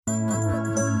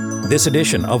This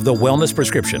edition of The Wellness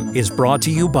Prescription is brought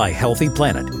to you by Healthy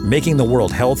Planet, making the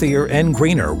world healthier and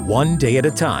greener one day at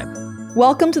a time.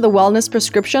 Welcome to the Wellness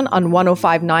Prescription on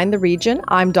 105.9 The Region.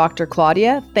 I'm Dr.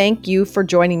 Claudia. Thank you for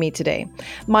joining me today.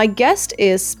 My guest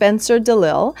is Spencer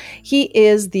Delisle. He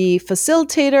is the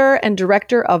facilitator and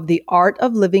director of the Art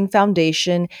of Living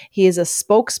Foundation. He is a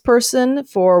spokesperson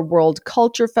for World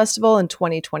Culture Festival in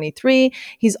 2023.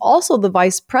 He's also the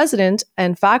vice president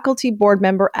and faculty board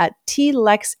member at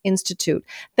Delisle Institute.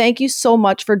 Thank you so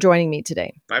much for joining me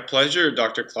today. My pleasure,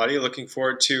 Dr. Claudia. Looking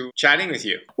forward to chatting with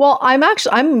you. Well,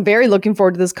 I'm very looking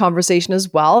forward to this conversation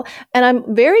as well. And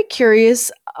I'm very curious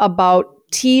about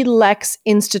Delisle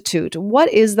Institute.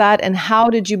 What is that and how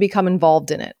did you become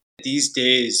involved in it? These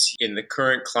days, in the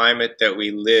current climate that we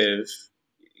live,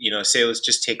 say let's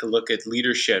just take a look at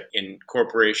leadership in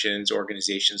corporations,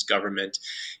 organizations, government.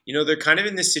 They're kind of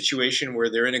in this situation where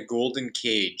they're in a golden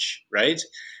cage, right?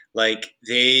 Like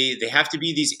they have to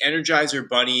be these energizer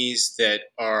bunnies that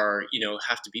are,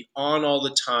 have to be on all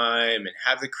the time and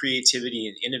have the creativity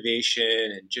and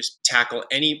innovation and just tackle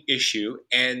any issue.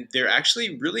 And they're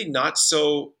actually really not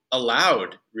so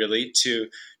allowed really to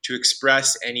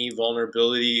express any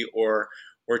vulnerability or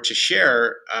to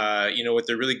share, what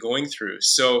they're really going through.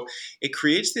 So it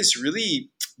creates this really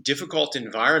difficult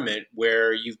environment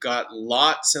where you've got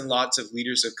lots and lots of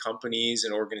leaders of companies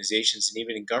and organizations and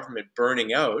even in government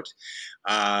burning out.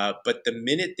 But the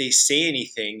minute they say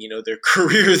anything, their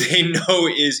career they know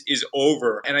is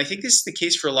over. And I think this is the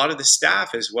case for a lot of the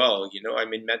staff as well.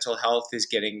 Mental health is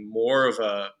getting more of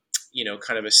a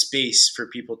kind of a space for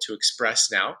people to express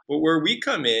now. But where we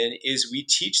come in is we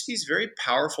teach these very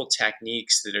powerful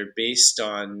techniques that are based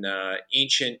on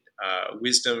ancient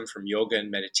wisdom from yoga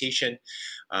and meditation.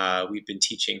 We've been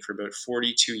teaching for about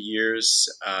 42 years,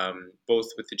 both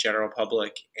with the general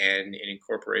public and in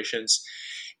corporations.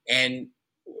 And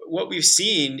what we've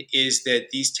seen is that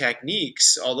these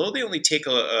techniques, although they only take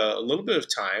a little bit of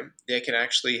time, they can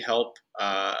actually help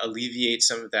alleviate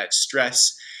some of that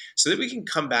stress so that we can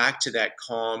come back to that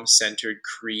calm, centered,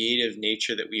 creative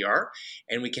nature that we are,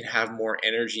 and we can have more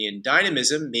energy and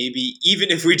dynamism, maybe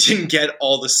even if we didn't get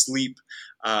all the sleep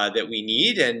that we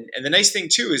need. And the nice thing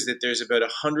too is that there's about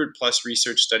 100 plus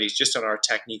research studies just on our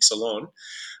techniques alone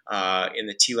in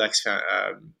the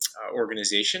Delisle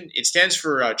organization. It stands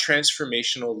for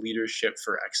Transformational Leadership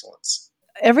for Excellence.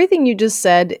 Everything you just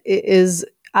said is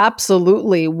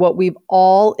absolutely what we've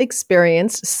all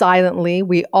experienced silently.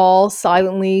 We all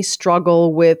silently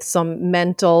struggle with some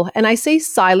mental, and I say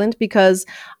silent because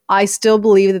I still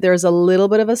believe that there's a little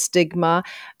bit of a stigma.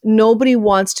 Nobody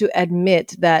wants to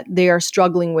admit that they are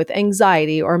struggling with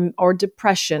anxiety or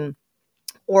depression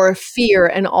or fear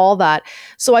and all that.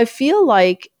 So I feel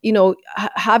like,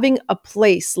 having a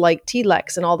place like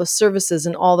Delisle and all the services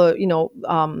and all the,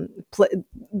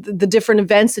 the different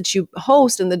events that you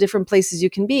host and the different places you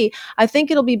can be, I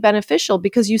think it'll be beneficial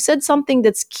because you said something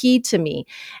that's key to me,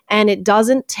 and it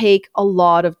doesn't take a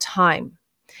lot of time.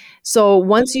 So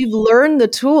once you've learned the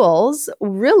tools,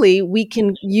 really, we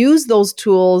can use those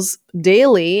tools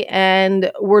daily.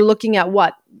 And we're looking at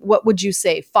what would you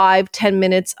say, 5-10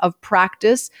 minutes of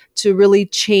practice to really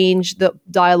change the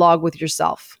dialogue with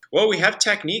yourself? Well, we have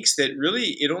techniques that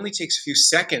really, it only takes a few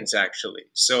seconds actually.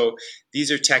 So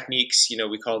these are techniques,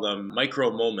 we call them micro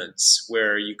moments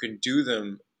where you can do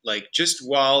them like just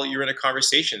while you're in a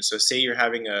conversation. So say you're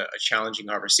having a challenging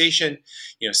conversation,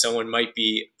 someone might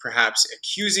be perhaps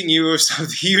accusing you of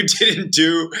something you didn't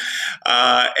do.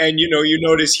 And, you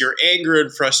notice your anger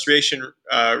and frustration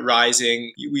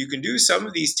rising. You can do some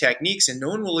of these techniques and no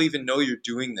one will even know you're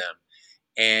doing them.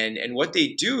 And what they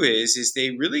do is they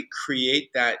really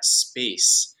create that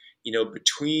space,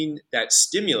 between that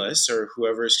stimulus or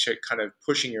whoever's kind of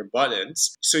pushing your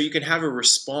buttons, so you can have a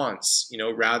response,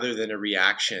 rather than a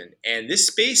reaction. And this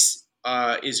space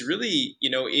is really,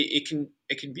 it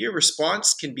can be a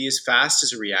response, can be as fast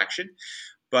as a reaction,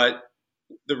 but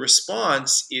the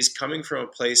response is coming from a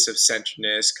place of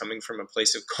centeredness, coming from a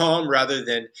place of calm rather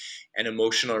than an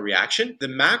emotional reaction. The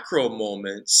macro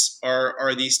moments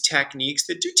are these techniques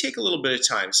that do take a little bit of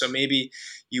time. So maybe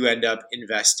you end up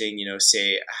investing,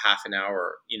 say a half an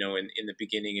hour, in the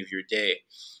beginning of your day.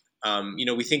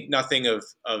 We think nothing of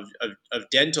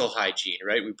dental hygiene,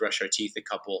 right? We brush our teeth a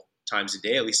couple times a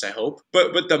day, at least I hope.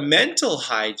 But the mental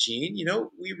hygiene,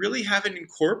 we really haven't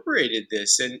incorporated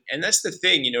this. And that's the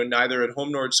thing, neither at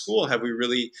home nor at school have we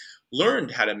really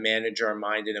learned how to manage our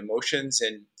mind and emotions.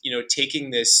 And,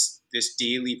 taking this this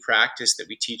daily practice that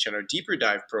we teach on our deeper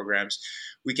dive programs,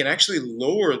 we can actually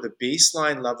lower the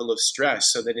baseline level of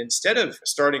stress so that instead of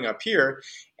starting up here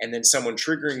and then someone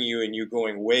triggering you and you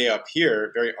going way up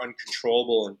here, very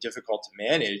uncontrollable and difficult to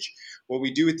manage, what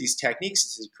we do with these techniques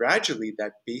is gradually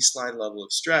that baseline level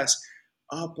of stress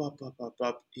up,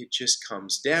 it just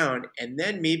comes down. And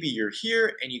then maybe you're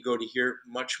here and you go to here,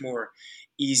 much more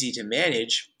easy to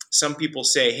manage. Some people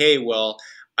say, hey, well,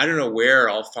 I don't know where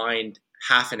I'll find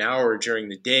half an hour during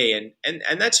the day.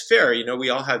 And that's fair. We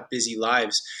all have busy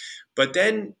lives. But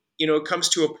then, it comes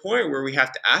to a point where we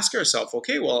have to ask ourselves,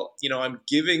 okay, well, I'm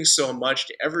giving so much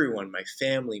to everyone, my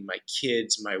family, my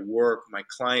kids, my work, my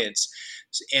clients,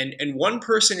 and one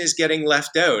person is getting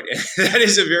left out. And that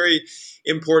is a very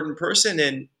important person.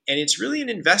 And it's really an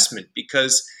investment,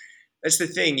 because that's the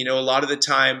thing, a lot of the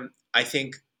time, I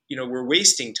think, we're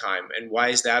wasting time. And why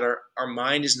is that? Our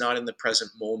mind is not in the present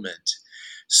moment.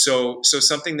 So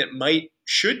something that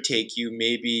should take you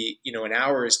maybe, an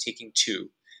hour is taking 2.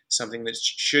 Something that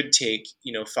should take,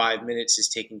 5 minutes is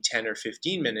taking 10 or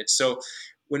 15 minutes. So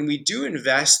when we do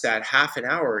invest that half an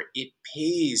hour, it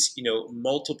pays,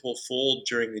 multiple fold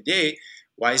during the day.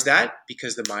 Why is that?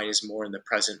 Because the mind is more in the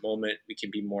present moment. We can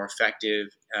be more effective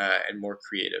and more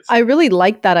creative. I really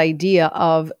like that idea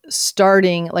of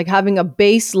starting, like having a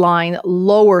baseline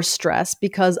lower stress,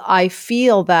 because I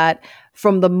feel that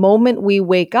from the moment we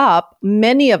wake up,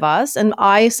 many of us, and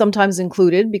I sometimes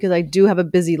included because I do have a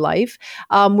busy life,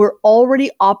 we're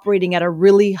already operating at a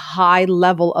really high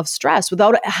level of stress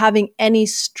without having any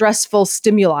stressful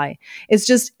stimuli. It's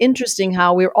just interesting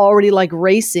how we're already like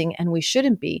racing and we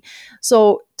shouldn't be.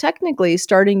 So technically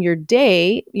starting your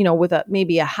day, with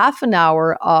maybe a half an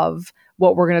hour of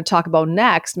what we're going to talk about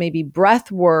next, maybe breath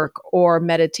work or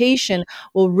meditation,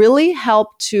 will really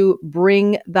help to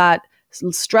bring that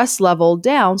stress level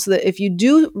down, so that if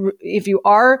you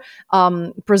are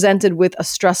presented with a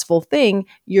stressful thing,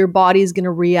 your body is going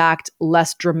to react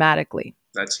less dramatically.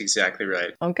 That's exactly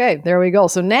right. Okay, there we go.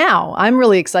 So now I'm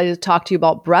really excited to talk to you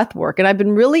about breath work, and I've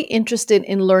been really interested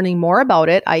in learning more about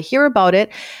it. I hear about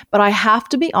it, but I have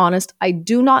to be honest, I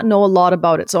do not know a lot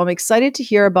about it. So I'm excited to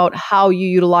hear about how you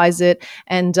utilize it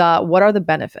and what are the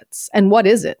benefits and what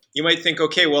is it? You might think,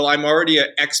 okay, well, I'm already an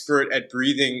expert at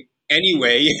breathing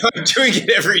anyway, I'm doing it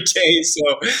every day.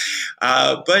 So,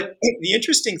 but the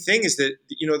interesting thing is that,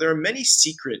 there are many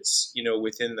secrets,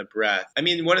 within the breath. I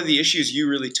mean, one of the issues, you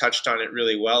really touched on it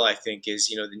really well, I think, is,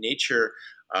 the nature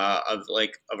of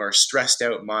our stressed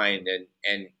out mind,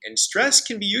 and stress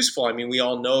can be useful. I mean, we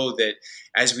all know that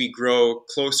as we grow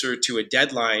closer to a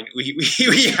deadline, we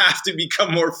have to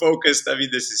become more focused. I mean,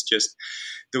 this is just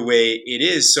the way it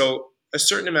is. So a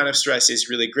certain amount of stress is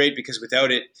really great, because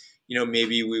without it,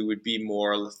 maybe we would be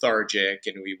more lethargic,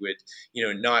 and we would,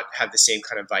 not have the same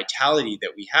kind of vitality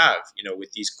that we have,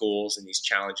 with these goals and these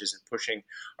challenges and pushing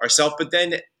ourselves. But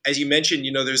then, as you mentioned,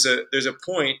 there's a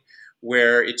point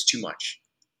where it's too much,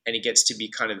 and it gets to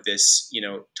be kind of this,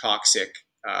 toxic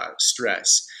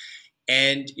stress.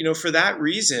 And, for that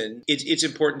reason, it's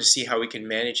important to see how we can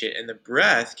manage it. And the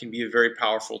breath can be a very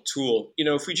powerful tool.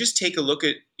 If we just take a look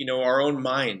at, our own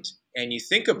mind, and you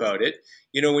think about it,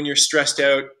 when you're stressed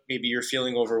out, maybe you're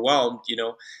feeling overwhelmed,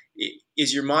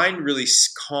 is your mind really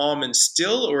calm and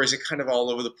still, or is it kind of all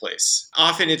over the place?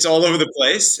 Often it's all over the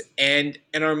place, and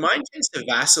our mind tends to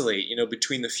vacillate,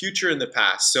 between the future and the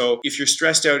past. So if you're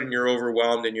stressed out and you're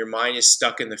overwhelmed and your mind is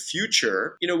stuck in the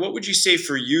future, what would you say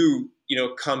for you,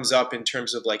 comes up in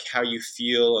terms of like how you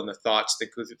feel and the thoughts that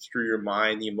go through your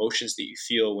mind, the emotions that you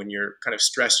feel when you're kind of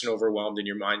stressed and overwhelmed and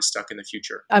your mind's stuck in the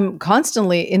future? I'm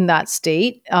constantly in that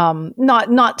state,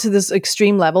 not to this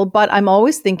extreme level, but I'm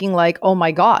always thinking like, oh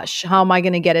my gosh, how am I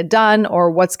going to get it done? Or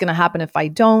what's going to happen if I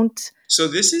don't? So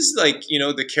this is like,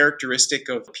 the characteristic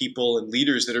of people and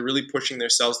leaders that are really pushing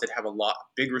themselves, that have a lot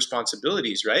big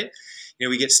responsibilities, right?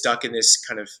 We get stuck in this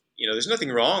kind of, there's nothing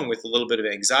wrong with a little bit of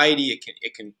anxiety.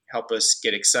 It can help us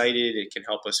get excited. It can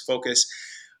help us focus.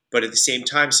 But at the same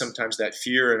time, sometimes that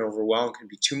fear and overwhelm can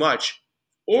be too much.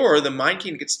 Or the mind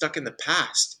can get stuck in the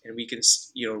past, and we can,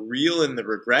 reel in the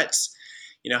regrets.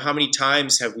 How many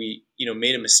times have we,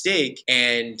 made a mistake,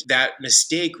 and that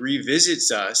mistake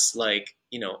revisits us like,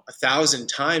 1,000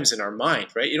 times in our mind,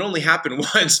 right? It only happened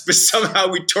once, but somehow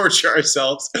we torture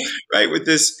ourselves, right? With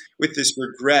this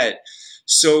regret.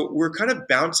 So we're kind of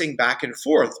bouncing back and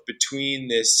forth between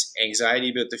this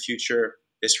anxiety about the future,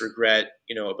 this regret,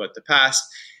 about the past.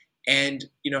 And,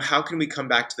 how can we come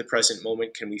back to the present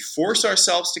moment? Can we force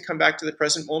ourselves to come back to the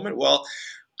present moment? Well,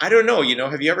 I don't know.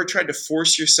 Have you ever tried to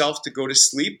force yourself to go to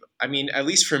sleep? I mean, at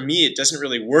least for me, it doesn't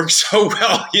really work so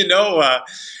well,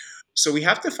 So we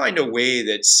have to find a way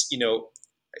that's,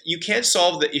 You can't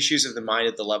solve the issues of the mind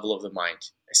at the level of the mind,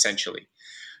 essentially.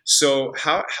 So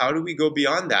how do we go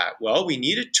beyond that? Well, we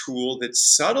need a tool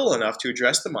that's subtle enough to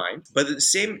address the mind, but at the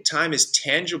same time is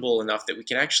tangible enough that we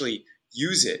can actually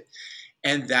use it.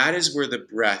 And that is where the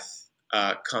breath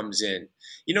comes in.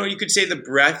 You could say the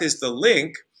breath is the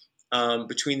link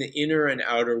between the inner and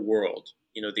outer world.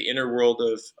 The inner world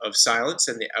of silence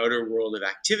and the outer world of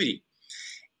activity.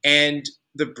 And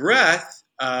the breath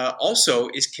also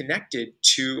is connected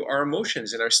to our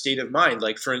emotions and our state of mind.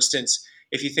 Like, for instance,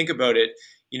 if you think about it,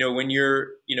 when you're,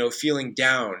 feeling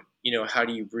down, how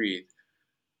do you breathe?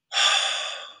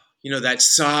 That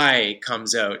sigh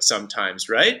comes out sometimes,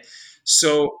 right?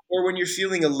 So, or when you're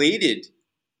feeling elated,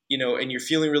 and you're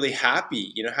feeling really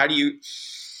happy, how do you,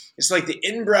 it's like the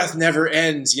in-breath never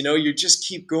ends, you just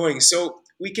keep going. So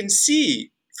we can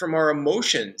see from our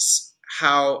emotions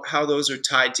how those are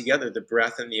tied together, the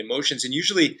breath and the emotions. And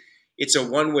usually it's a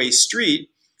one-way street,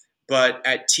 but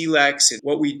at TLEX,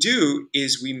 what we do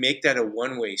is we make that a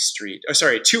one-way street, or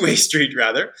sorry, a two-way street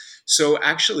rather. So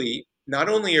actually, not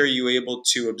only are you able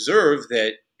to observe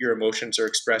that your emotions are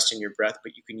expressed in your breath,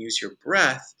 but you can use your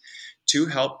breath to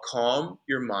help calm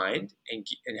your mind and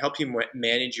help you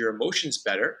manage your emotions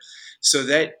better so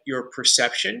that your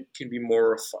perception can be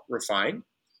more refined.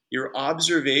 Your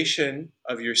observation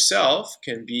of yourself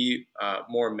can be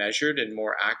more measured and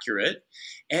more accurate,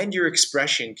 and your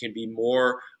expression can be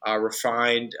more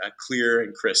refined, clear,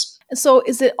 and crisp. So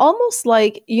is it almost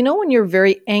like, when you're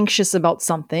very anxious about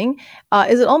something,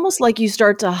 is it almost like you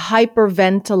start to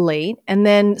hyperventilate and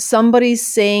then somebody's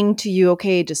saying to you,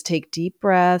 okay, just take deep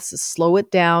breaths, slow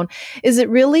it down? Is it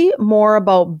really more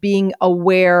about being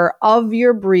aware of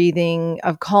your breathing,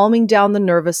 of calming down the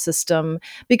nervous system?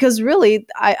 Because really,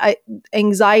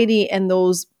 anxiety and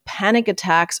those panic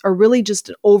attacks are really just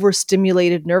an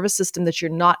overstimulated nervous system that you're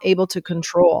not able to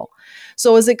control.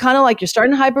 So is it kind of like you're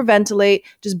starting to hyperventilate,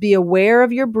 just be aware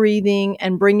of your breathing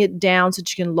and bring it down so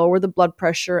that you can lower the blood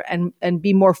pressure and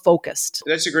be more focused?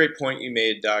 That's a great point you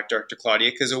made, Dr. Claudia,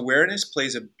 because awareness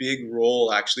plays a big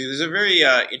role, actually. There's a very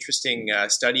interesting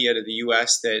study out of the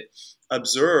US that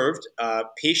observed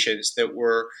patients that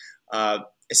were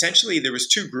essentially, there was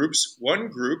two groups. One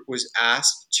group was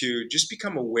asked to just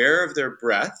become aware of their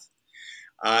breath,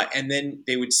 and then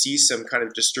they would see some kind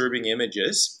of disturbing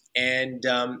images. And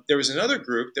there was another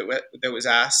group that was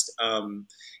asked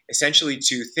essentially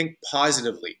to think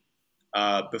positively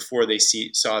before they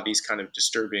saw these kind of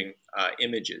disturbing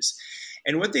images.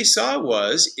 And what they saw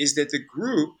is that the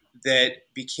group that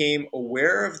became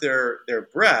aware of their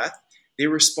breath, they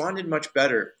responded much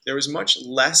better. There was much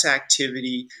less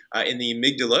activity in the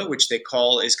amygdala, which they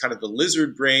call is kind of the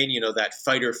lizard brain, that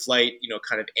fight or flight,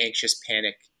 kind of anxious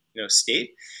panic,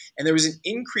 state. And there was an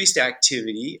increased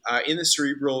activity in the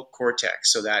cerebral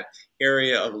cortex, so that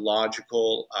area of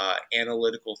logical,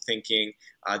 analytical thinking,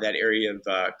 that area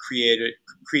of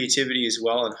creativity as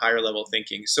well, and higher level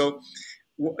thinking. So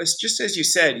it's just as you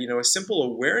said, a simple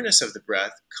awareness of the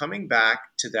breath, coming back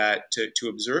to that, to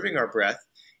observing our breath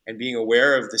and being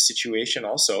aware of the situation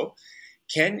also,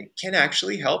 can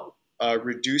actually help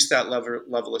reduce that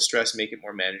level of stress, make it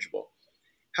more manageable.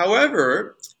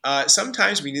 However,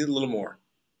 sometimes we need a little more.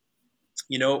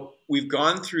 We've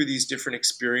gone through these different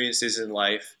experiences in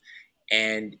life,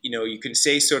 and you can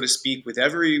say, so to speak, with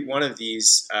every one of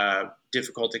these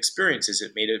difficult experiences,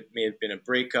 it may have been a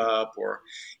breakup, or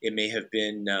it may have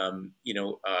been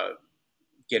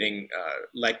getting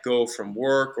let go from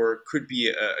work, or it could be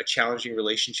a challenging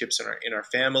relationships in our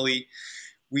family.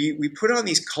 We put on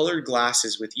these colored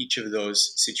glasses with each of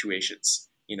those situations,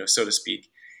 so to speak.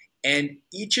 And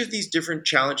each of these different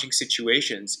challenging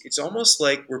situations, it's almost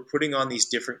like we're putting on these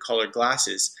different colored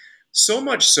glasses. So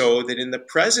much so that in the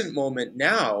present moment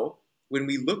now, when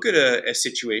we look at a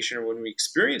situation, or when we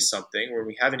experience something, or when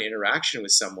we have an interaction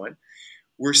with someone,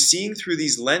 we're seeing through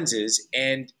these lenses,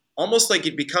 and almost like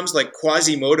it becomes like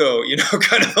Quasimodo,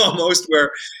 kind of almost, where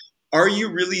are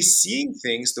you really seeing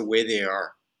things the way they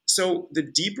are? So the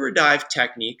deeper dive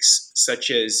techniques, such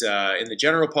as in the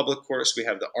general public course, we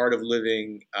have the Art of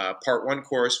Living Part 1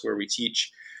 course, where we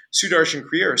teach Sudarshan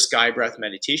Kriya, or sky breath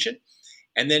meditation.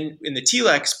 And then in the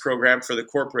TLEX program for the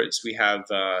corporates, we have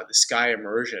the Sky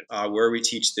Immersion, where we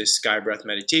teach this sky breath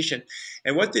meditation.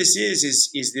 And what this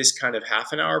is this kind of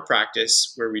half an hour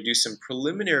practice where we do some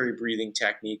preliminary breathing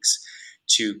techniques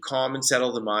to calm and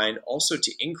settle the mind, also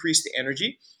to increase the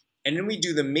energy. And then we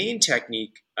do the main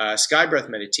technique, sky breath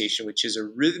meditation, which is a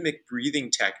rhythmic breathing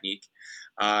technique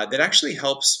that actually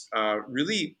helps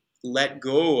really let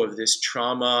go of this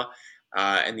trauma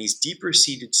and these deeper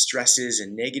seated stresses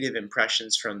and negative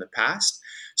impressions from the past.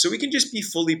 So we can just be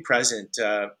fully present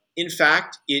in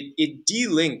fact, it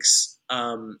delinks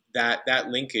that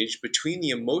linkage between the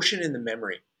emotion and the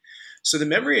memory. So the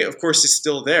memory, of course, is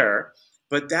still there,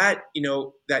 but that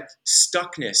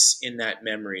stuckness in that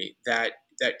memory, that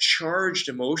charged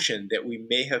emotion that we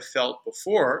may have felt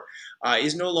before,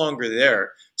 is no longer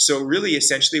there. So really,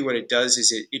 essentially, what it does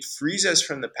is it frees us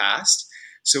from the past,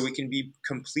 so we can be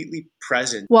completely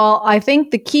present. Well, I think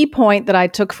the key point that I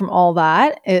took from all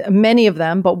that, many of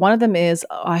them, but one of them is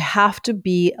I have to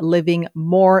be living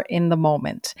more in the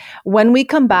moment. When we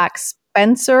come back,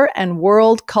 Spencer and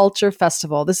World Culture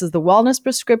Festival. This is the Wellness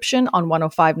Prescription on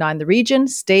 1059 The Region.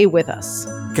 Stay with us.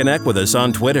 Connect with us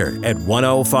on Twitter at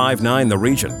 1059 The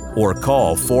Region or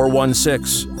call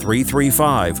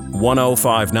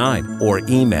 416-335-1059 or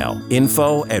email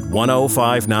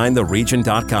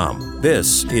info@1059theregion.com.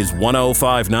 This is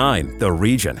 1059 The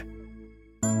Region.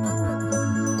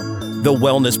 The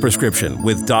Wellness Prescription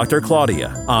with Dr.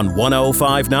 Claudia on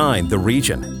 1059 The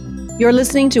Region. You're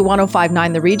listening to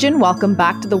 1059 The Region. Welcome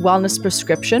back to the Wellness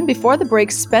Prescription. Before the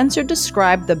break, Spencer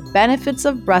described the benefits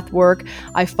of breath work.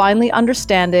 I finally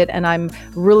understand it, and I'm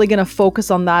really going to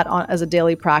focus on that as a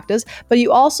daily practice. But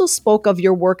you also spoke of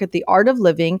your work at the Art of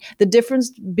Living, the difference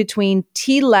between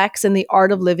TLEX and the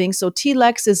Art of Living. So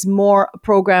TLEX is more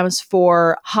programs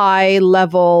for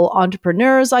high-level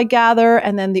entrepreneurs, I gather,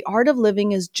 and then the Art of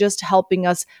Living is just helping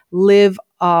us live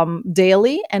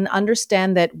daily and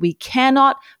understand that we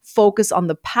cannot focus on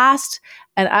the past.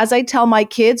 And as I tell my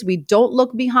kids, we don't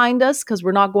look behind us because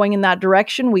we're not going in that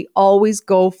direction. We always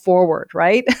go forward,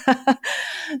 right?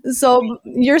 So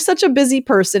you're such a busy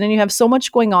person and you have so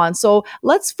much going on. So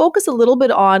let's focus a little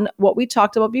bit on what we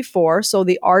talked about before. So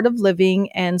the Art of Living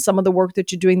and some of the work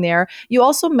that you're doing there. You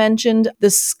also mentioned the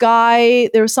sky.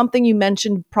 There was something you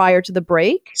mentioned prior to the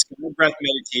break. Sky breath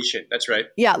meditation. That's right.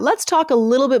 Yeah, let's talk a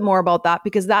little bit more about that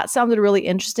because that sounded really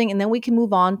interesting. And then we can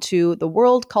move on to the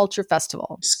World Culture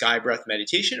Festival. Sky breath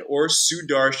meditation, or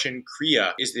Sudarshan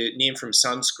Kriya, is the name from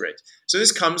Sanskrit. So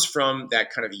this comes from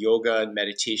that kind of yoga and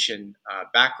meditation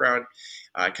background.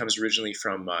 It comes originally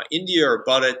from India, or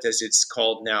Bharat as it's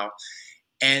called now.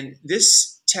 And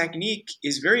this technique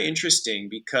is very interesting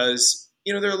because,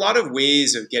 there are a lot of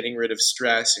ways of getting rid of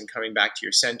stress and coming back to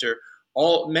your center.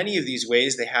 Many of these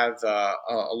ways, they have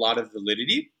a lot of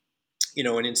validity.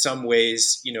 And in some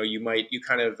ways,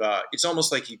 it's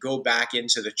almost like you go back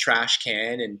into the trash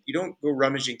can and you don't go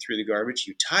rummaging through the garbage.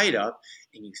 You tie it up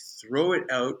and you throw it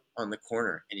out on the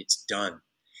corner and it's done.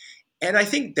 And I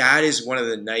think that is one of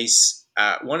the nice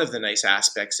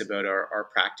aspects about our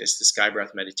practice, the sky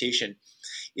breath meditation,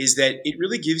 is that it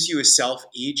really gives you a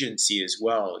self-agency as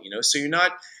well. So you're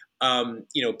not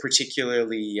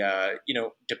particularly,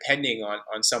 depending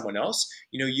on someone else.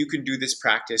 You can do this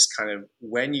practice kind of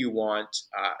when you want,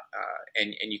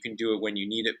 and you can do it when you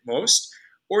need it most,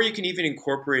 or you can even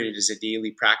incorporate it as a daily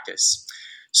practice.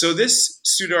 So this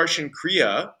Sudarshan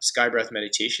Kriya, sky breath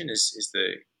meditation, is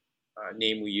the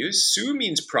name we use. Su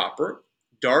means proper,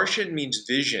 Darshan means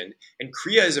vision, and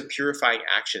Kriya is a purifying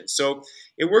action. So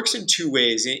it works in two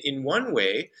ways. In one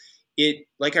way, it,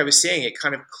 like I was saying, it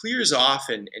kind of clears off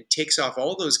and takes off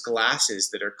all those glasses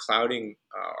that are clouding,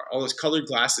 all those colored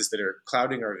glasses that are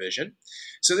clouding our vision,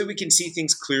 so that we can see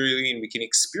things clearly and we can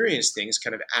experience things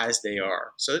kind of as they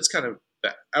are. So that's kind of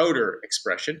the outer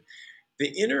expression.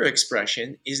 The inner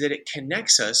expression is that it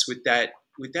connects us with that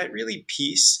really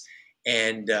peace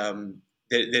and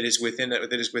that is within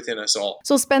us all.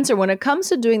 So Spencer, when it comes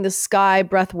to doing the sky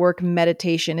breathwork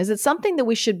meditation, is it something that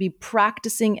we should be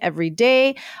practicing every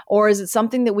day, or is it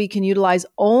something that we can utilize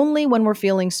only when we're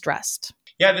feeling stressed?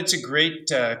 Yeah, that's a great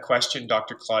question,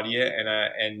 Dr. Claudia,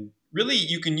 and really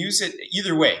you can use it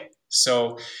either way.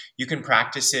 So you can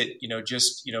practice it,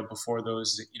 just before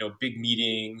those big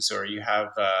meetings, or you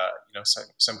have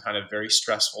some kind of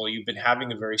you've been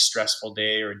having a very stressful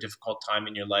day or a difficult time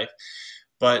in your life.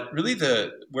 But really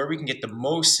where we can get the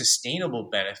most sustainable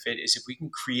benefit is if we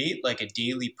can create like a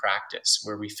daily practice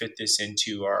where we fit this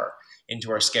into our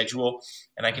schedule.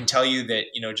 And I can tell you that,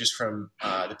 just from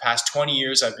the past 20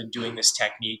 years I've been doing this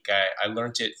technique, I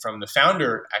learned it from the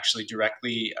founder, actually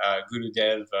directly,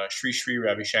 Gurudev Sri Sri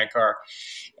Ravi Shankar.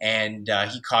 And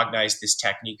he cognized this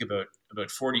technique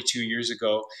about 42 years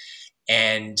ago.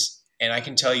 And I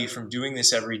can tell you from doing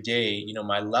this every day,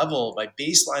 my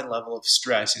baseline level of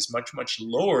stress is much, much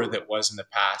lower than it was in the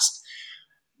past,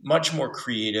 much more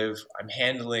creative. I'm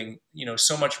handling,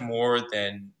 so much more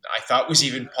than I thought was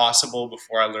even possible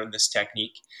before I learned this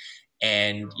technique.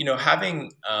 And,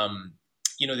 having,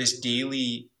 this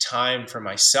daily time for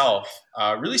myself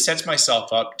really sets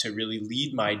myself up to really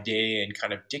lead my day and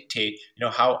kind of dictate,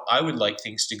 how I would like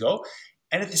things to go.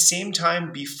 and at the same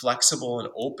time be flexible and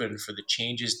open for the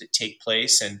changes that take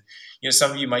place. And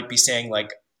some of you might be saying,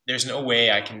 like, there's no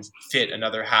way I can fit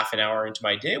another half an hour into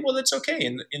my day. Well, that's okay.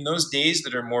 In those days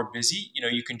that are more busy,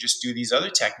 you can just do these other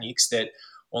techniques that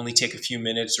only take a few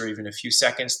minutes or even a few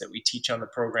seconds that we teach on the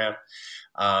program.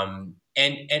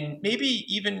 And maybe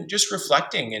even just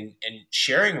reflecting and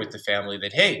sharing with the family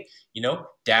that, hey,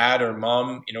 dad or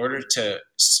mom, in order to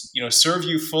serve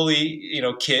you fully,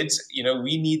 kids,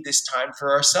 we need this time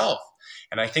for ourselves.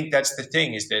 And I think that's the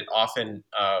thing, is that often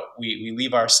we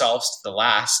leave ourselves to the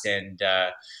last, and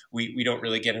we don't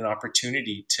really get an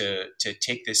opportunity to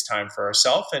take this time for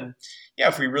ourselves. And yeah,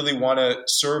 if we really want to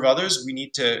serve others,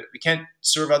 we can't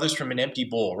serve others from an empty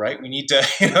bowl, right? We need to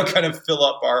kind of fill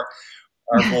up our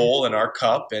bowl and our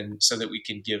cup, and so that we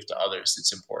can give to others.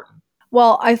 It's important.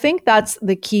 Well, I think that's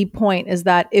the key point, is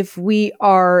that if we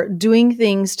are doing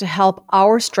things to help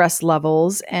our stress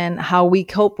levels and how we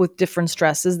cope with different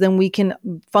stresses, then we can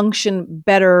function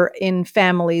better in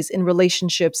families, in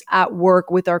relationships, at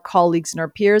work, with our colleagues and our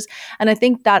peers. And I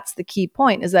think that's the key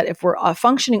point, is that if we're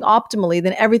functioning optimally,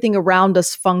 then everything around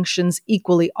us functions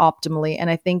equally optimally. And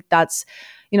I think that's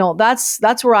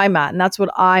where I'm at. And that's what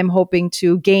I'm hoping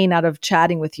to gain out of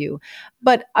chatting with you.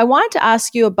 But I wanted to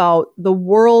ask you about the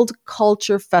World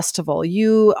Culture Festival.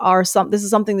 This is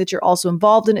something that you're also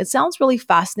involved in. It sounds really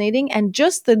fascinating, and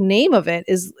just the name of it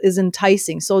is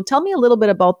enticing. So tell me a little bit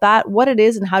about that, what it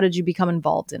is, and how did you become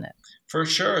involved in it? For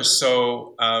sure.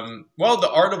 So,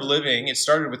 the Art of Living, it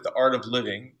started with the Art of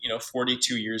Living,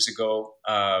 42 years ago.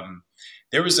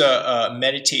 There was a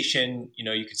meditation,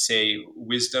 you could say,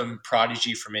 wisdom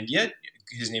prodigy from India.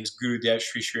 His name is Gurudev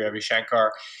Sri Sri Ravi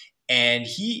Shankar. And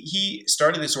he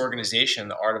started this organization,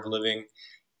 the Art of Living,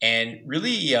 and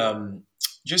really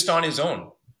just on his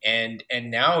own. And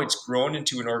now it's grown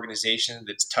into an organization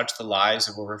that's touched the lives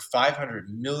of over 500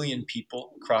 million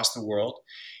people across the world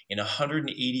in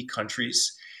 180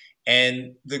 countries.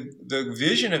 And the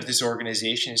vision of this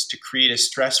organization is to create a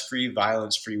stress-free,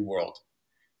 violence-free world.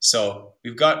 So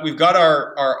we've got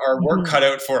our work cut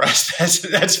out for us.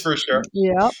 That's for sure.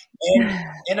 Yeah.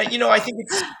 And I think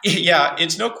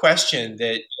it's no question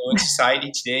that in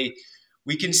society today,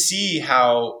 we can see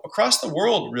how across the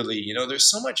world, really, there's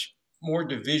so much more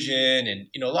division and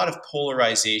a lot of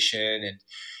polarization.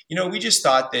 And we just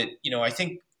thought that I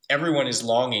think everyone is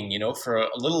longing for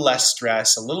a little less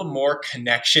stress, a little more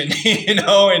connection, and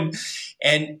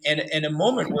a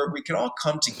moment where we can all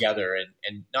come together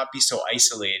and not be so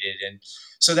isolated. And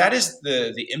so that is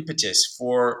the impetus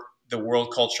for the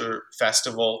World Culture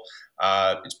Festival.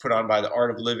 It's put on by the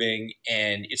Art of Living,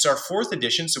 and it's our 4th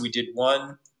edition. So we did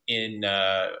one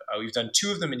we've done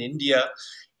 2 of them in India,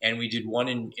 and we did one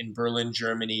in Berlin,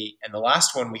 Germany. And the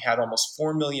last one, we had almost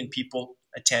 4 million people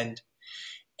attend.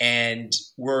 And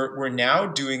we're now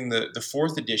doing the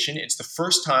 4th edition. It's the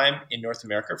first time in North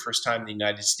America, first time in the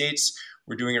United States.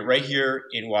 We're doing it right here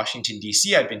in Washington,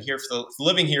 D.C. I've been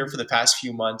living here for the past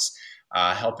few months,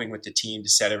 helping with the team to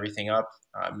set everything up,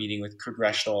 meeting with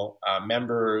congressional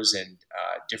members and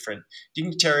different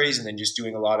dignitaries, and then just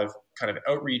doing a lot of kind of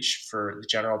outreach for the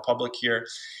general public here.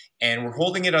 And we're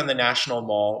holding it on the National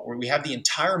Mall, where we have the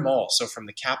entire mall, so from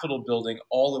the Capitol building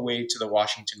all the way to the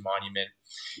Washington Monument.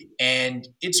 And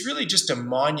it's really just a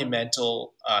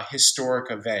monumental, historic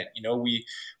event.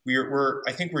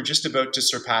 I think we're just about to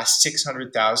surpass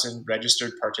 600,000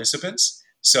 registered participants.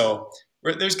 So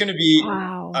there's going to be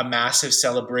Wow. a massive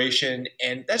celebration,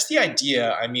 and that's the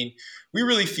idea. I mean, we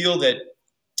really feel that,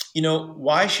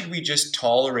 why should we just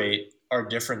tolerate our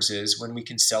differences when we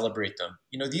can celebrate them?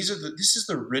 This is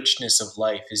the richness of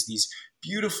life, is these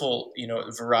beautiful,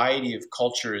 variety of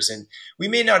cultures. And we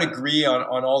may not agree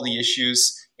on all the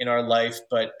issues in our life,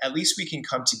 but at least we can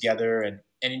come together and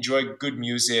enjoy good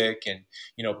music and,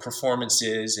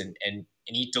 performances and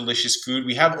eat delicious food.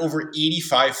 We have over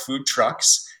 85 food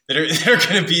trucks that are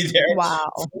going to be there. Wow.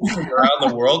 From around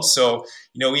the world. So,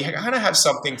 we kind of have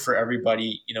something for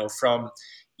everybody, from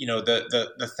the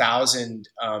 1,000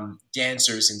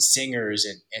 dancers and singers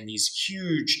and these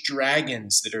huge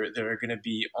dragons that are going to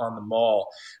be on the mall,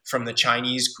 from the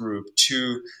Chinese group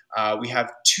to we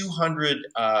have 200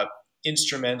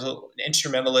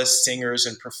 instrumentalist singers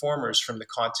and performers from the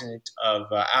continent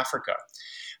of Africa.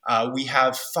 We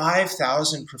have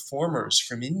 5,000 performers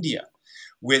from India,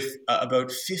 with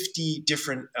about 50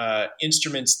 different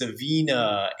instruments, the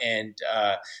veena and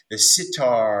the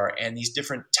sitar and these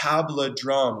different tabla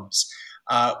drums.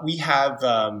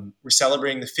 We're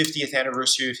celebrating the 50th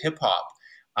anniversary of hip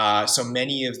hop. So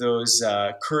many of those,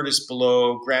 Curtis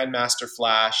Blow, Grandmaster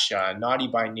Flash, Naughty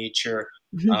by Nature,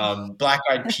 Black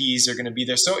Eyed Peas are going to be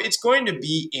there. So it's going to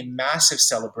be a massive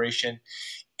celebration.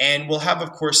 And we'll have,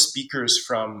 of course, speakers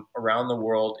from around the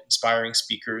world, inspiring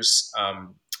speakers.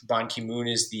 Ban Ki-moon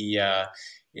is the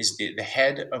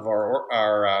head of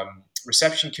our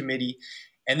reception committee.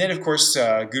 And then, of course,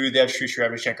 Gurudev Sri Sri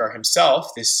Ravi Shankar himself,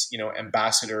 this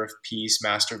ambassador of peace,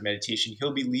 master of meditation,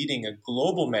 he'll be leading a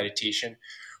global meditation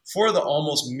for the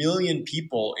almost 1 million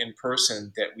people in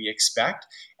person that we expect,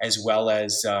 as well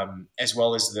as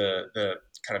the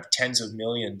kind of tens of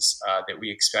millions that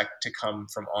we expect to come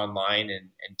from online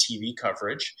and TV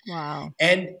coverage. Wow!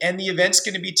 And the event's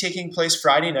going to be taking place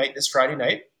this Friday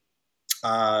night,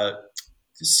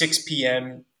 6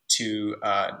 p.m. to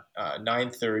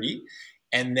 9:30,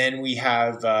 and then we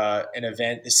have an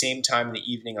event the same time in the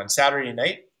evening on Saturday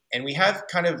night. And we have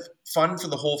kind of fun for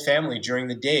the whole family during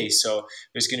the day. So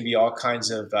there's going to be all kinds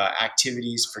of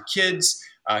activities for kids,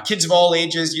 kids of all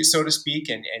ages, so to speak,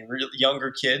 and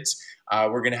younger kids.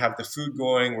 We're going to have the food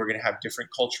going. We're going to have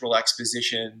different cultural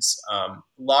expositions. A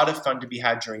lot of fun to be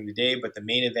had during the day. But the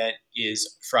main event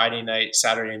is Friday night,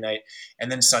 Saturday night,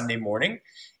 and then Sunday morning.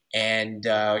 And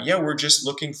we're just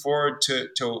looking forward to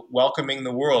welcoming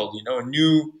the world, a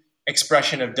new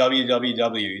expression of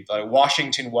WWW, like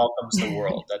Washington welcomes the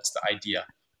world. That's the idea.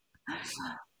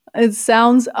 It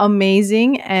sounds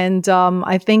amazing. And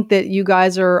I think that you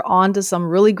guys are on to some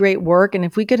really great work. And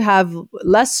if we could have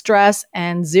less stress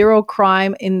and zero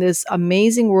crime in this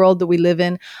amazing world that we live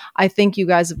in, I think you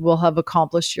guys will have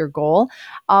accomplished your goal.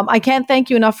 I can't thank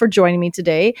you enough for joining me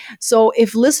today. So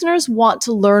if listeners want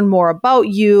to learn more about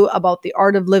you, about the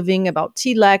art of living, about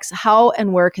TLEX, how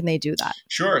and where can they do that?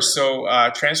 Sure. So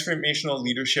Transformational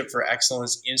Leadership for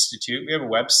Excellence Institute, we have a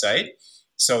website.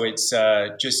 So it's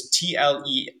just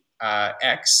TLEX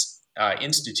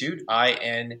Institute,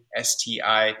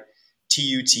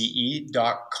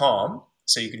 INSTITUTE.com.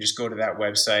 So you can just go to that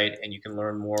website and you can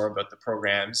learn more about the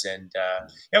programs. And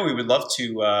we would love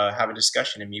to have a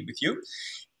discussion and meet with you.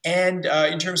 And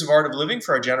in terms of Art of Living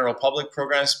for our general public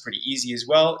programs, pretty easy as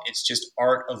well. It's just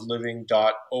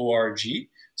artofliving.org.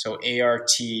 So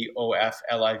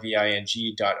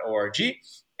ARTOFLIVING.org.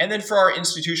 And then for our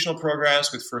institutional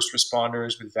programs with first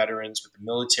responders, with veterans, with the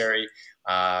military,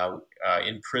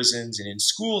 in prisons and in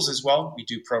schools as well, we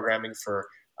do programming for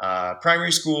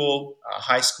primary school,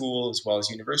 high school, as well as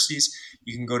universities.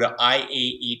 You can go to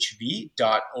iahb.org.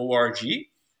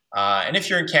 And if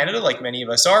you're in Canada, like many of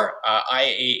us are,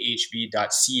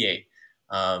 iahb.ca.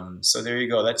 So there you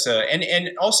go. That's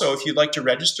and also, if you'd like to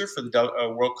register for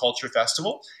the World Culture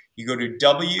Festival, you go to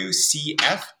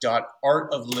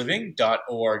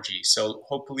wcf.artofliving.org. So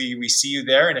hopefully we see you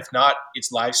there. And if not, it's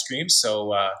live streamed.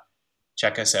 So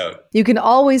check us out. You can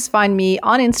always find me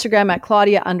on Instagram at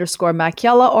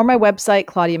Claudia_Macchiella or my website,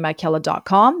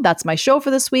 claudiamacchiella.com. That's my show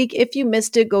for this week. If you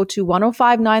missed it, go to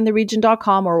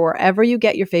 1059theregion.com or wherever you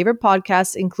get your favorite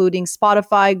podcasts, including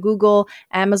Spotify, Google,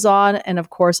 Amazon, and of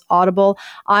course, Audible.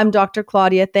 I'm Dr.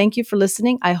 Claudia. Thank you for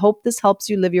listening. I hope this helps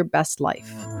you live your best life.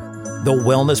 The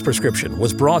Wellness Prescription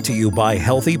was brought to you by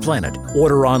Healthy Planet.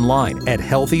 Order online at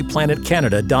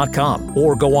healthyplanetcanada.com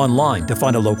or go online to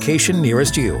find a location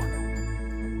nearest you.